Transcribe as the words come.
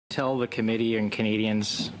tell the committee and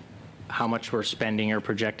Canadians how much we're spending or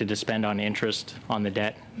projected to spend on interest on the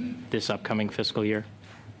debt this upcoming fiscal year?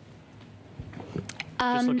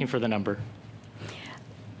 Just looking for the number.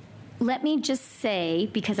 Let me just say,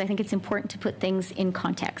 because I think it's important to put things in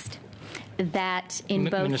context, that in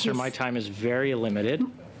both... Minister, my time is very limited.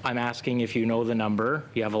 I'm asking if you know the number.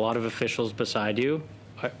 You have a lot of officials beside you.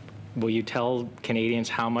 Will you tell Canadians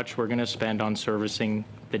how much we're going to spend on servicing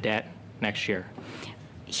the debt next year?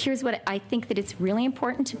 Here's what I think, that it's really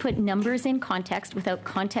important to put numbers in context. Without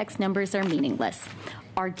context, numbers are meaningless.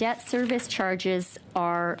 Our debt service charges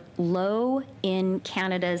are low in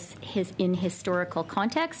Canada's historical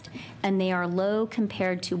context, and they are low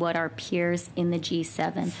compared to what our peers in the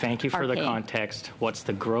G7 Thank you for the context. What's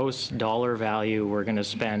the gross dollar value we're going to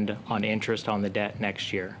spend on interest on the debt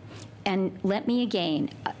next year? And let me again,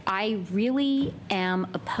 I really am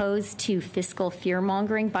opposed to fiscal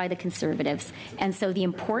fear-mongering by the Conservatives. And so the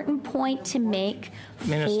important point to make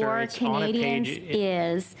for Canadians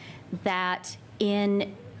is that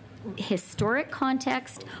in historic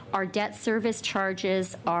context, our debt service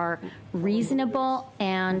charges are reasonable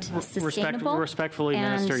and sustainable, respectfully,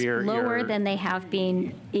 and Minister, lower than they have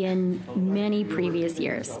been in many previous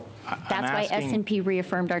years. That's why S&P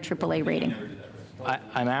reaffirmed our AAA rating.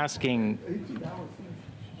 I'm asking,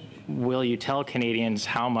 will you tell Canadians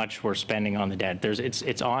how much we're spending on the debt?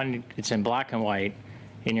 It's in black and white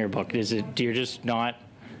in your book. Do you just not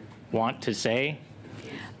want to say?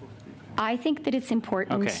 I think that it's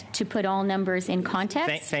important to put all numbers in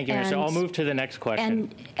context. Thank you, Minister. I'll move to the next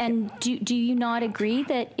question. And do you not agree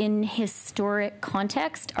that in historic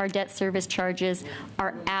context, our debt service charges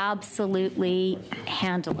are absolutely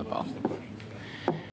handleable?